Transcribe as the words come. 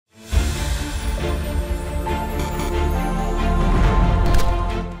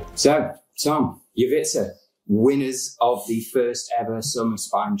So, Tom, Jovica, winners of the first ever Summer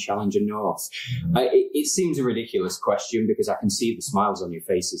Spine Challenger North. It seems a ridiculous question because I can see the smiles on your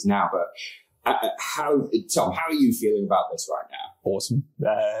faces now, but Tom, how are you feeling about this right now? Awesome.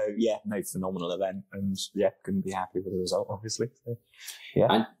 Phenomenal event, and couldn't be happy with the result, obviously. So,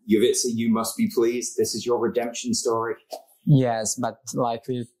 And Jovica, you must be pleased. This is your redemption story. Yes, but like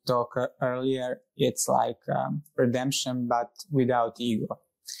we talked earlier, it's like redemption, but without ego.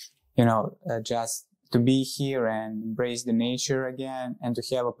 Just to be here and embrace the nature again and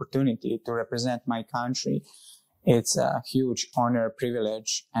to have opportunity to represent my country. It's a huge honor,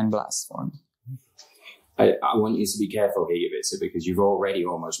 privilege, and blast for me. I want you to be careful here, Jovica, because you've already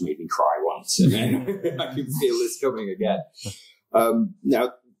almost made me cry once. And I can feel this coming again.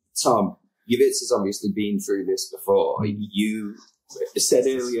 Now, Tom, Jovica's obviously been through this before. You said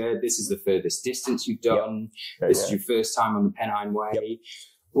earlier, this is the furthest distance you've done. This is your first time on the Pennine Way.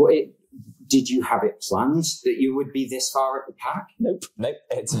 Did you have it planned that you would be this far at the pack? Nope.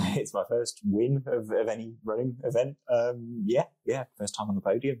 It's my first win of any running event. First time on the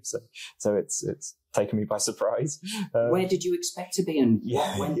podium. So it's taken me by surprise. Where did you expect to be, and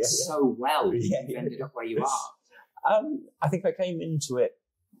what went so well that you ended up where you are? I think I came into it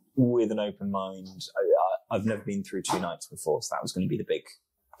with an open mind. I've never been through 2 nights before, so that was going to be the big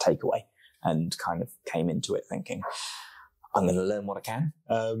takeaway, and kind of came into it thinking, I'm going to learn what I can,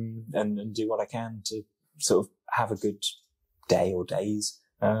 and do what I can to sort of have a good day or days.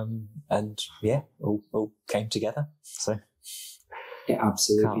 All came together. So it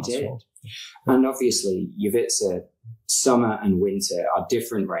absolutely did. And obviously, Jovica, summer and winter are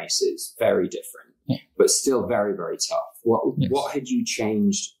different races, very different, but still very, very tough. What had you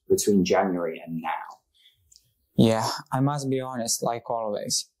changed between January and now? Yeah, I must be honest, like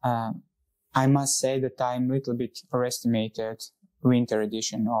always. I must say that I'm a little bit overestimated winter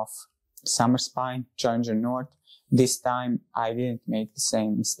edition of Summer Spine Challenger North. This time I didn't make the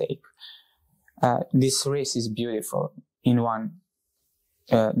same mistake. This race is beautiful in one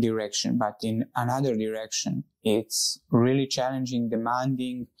direction, but in another direction, it's really challenging,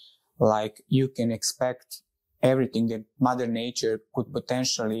 demanding. Like you can expect everything that Mother Nature could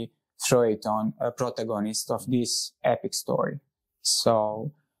potentially throw it on a protagonist of this epic story.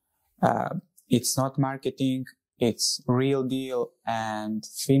 So, it's not marketing, it's real deal, and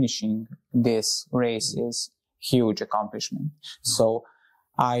finishing this race is huge accomplishment. So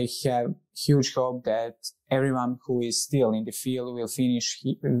I have huge hope that everyone who is still in the field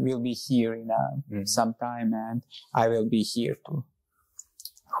will be here in some time, and I will be here to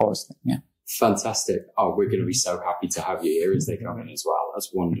host them. Yeah. Fantastic. Oh, we're going to be so happy to have you here as they come in as well.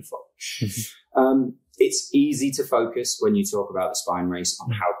 That's wonderful. It's easy to focus when you talk about the spine race on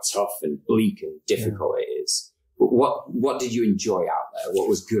how tough and bleak and difficult it is. But what did you enjoy out there? What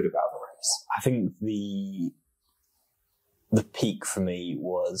was good about the race? I think the peak for me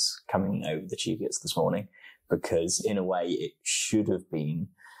was coming over the Cheviot this morning, because in a way it should have been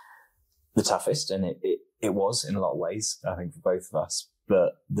the toughest, and it was in a lot of ways, I think, for both of us.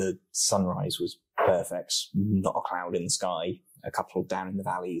 But the sunrise was perfect, not a cloud in the sky, a couple down in the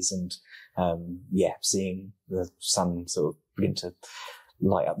valleys, and seeing the sun sort of begin to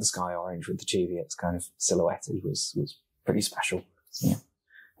light up the sky orange with the Cheviot kind of silhouetted was pretty special.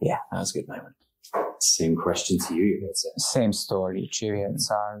 Yeah, that was a good moment. Same question to you. Same story. Cheviots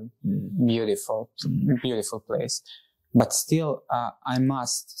are beautiful place. But still, I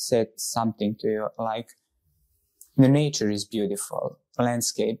must say something to you, like the nature is beautiful,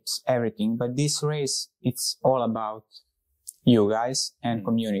 landscapes, everything. But this race, it's all about you guys and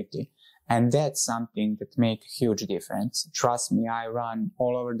community. And that's something that makes a huge difference. Trust me, I run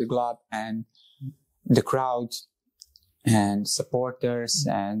all over the globe, and the crowd and supporters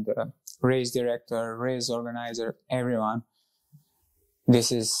and race director, race organizer, everyone.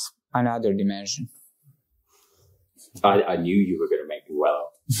 This is another dimension. I knew you were going to make me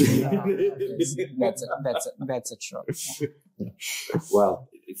well. That's a truth. Well,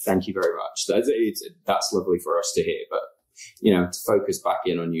 thank you very much. That's lovely for us to hear. But to focus back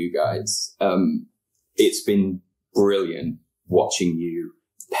in on you guys, it's been brilliant watching you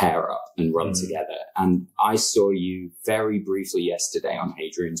pair up and run together. And I saw you very briefly yesterday on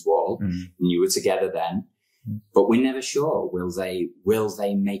Hadrian's Wall, and you were together then. But we're never sure. Will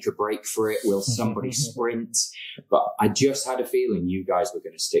they make a break for it? Will somebody sprint? But I just had a feeling you guys were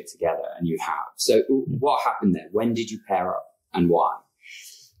going to stick together, and you have. So what happened there? When did you pair up, and why?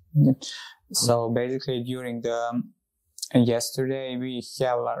 So basically during the yesterday, we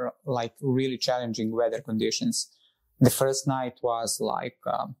have like really challenging weather conditions. The first night was like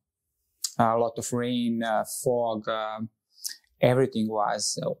a lot of rain, fog, everything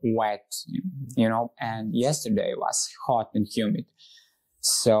was wet, and yesterday was hot and humid.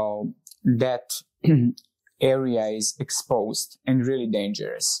 So that area is exposed and really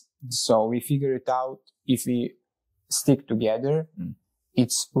dangerous. So we figure it out, if we stick together,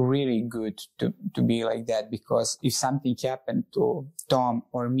 it's really good to be like that, because if something happened to Tom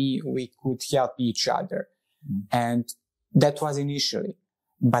or me, we could help each other. And that was initially.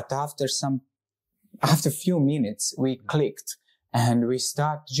 But after few minutes, we clicked and we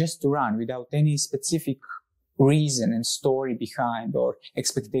start just to run without any specific reason and story behind or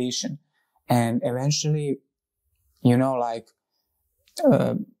expectation. And eventually, we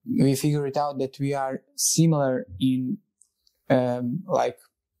figure it out that we are similar in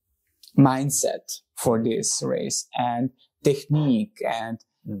mindset for this race, and technique and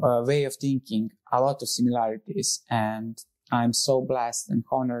way of thinking, a lot of similarities. And I'm so blessed and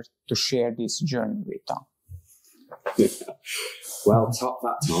honored to share this journey with Tom. Well, top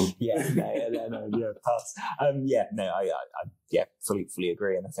that, Tom. Pass. I fully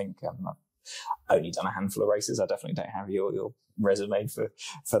agree. And I think I've only done a handful of races. I definitely don't have your resume for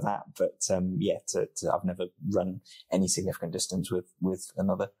that, but I've never run any significant distance with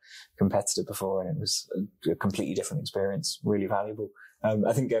another competitor before, and it was a completely different experience, really valuable.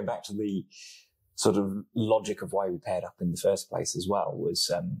 I think going back to the sort of logic of why we paired up in the first place as well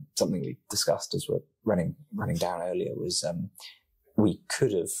was something we discussed as we're running down earlier, was we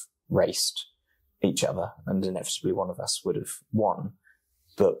could have raced each other and inevitably one of us would have won,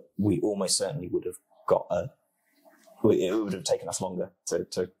 but we almost certainly would have it would have taken us longer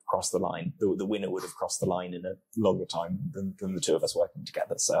to cross the line. The winner would have crossed the line in a longer time than the two of us working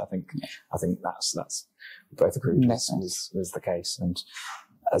together. So I think that's both agreed was the case. And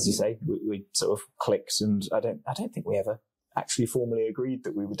as you say, we sort of clicked, and I don't think we ever actually formally agreed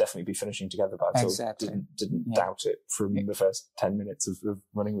that we would definitely be finishing together, but I sort of didn't doubt it from the first 10 minutes of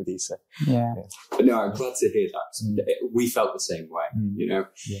running with you. So But no, I'm glad to hear that. We felt the same way,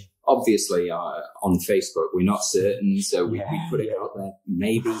 Obviously, on Facebook, we're not certain, so we put it out there.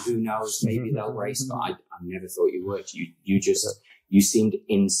 Maybe, who knows, maybe they'll race, but I never thought you would. You seemed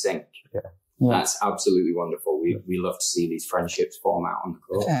in sync. Yeah. That's absolutely wonderful. We love to see these friendships form out on the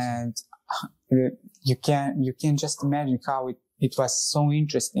course. And you can just imagine how it was so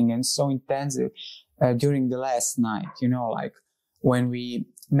interesting and so intensive during the last night, when we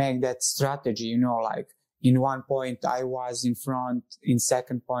make that strategy, in one point I was in front, in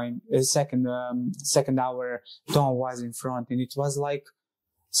second hour Tom was in front, and it was like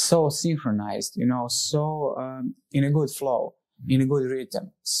so synchronized, so in a good flow, in a good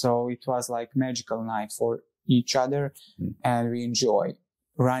rhythm. So it was like magical night for each other, and we enjoy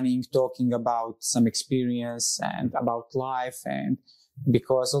running, talking about some experience and about life. And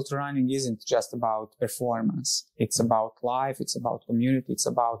because ultra running isn't just about performance, it's about life, it's about community, it's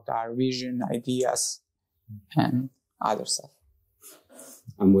about our vision, ideas, and other stuff.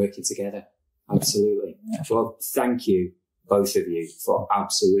 And working together. Absolutely. Yeah. Well, thank you, both of you, for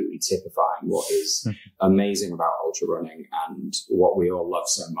absolutely typifying what is amazing about ultra running and what we all love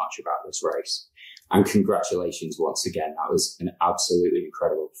so much about this race. And congratulations once again. That was an absolutely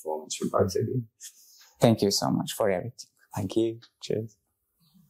incredible performance from both of you. Thank you so much for everything. Thank you. Cheers.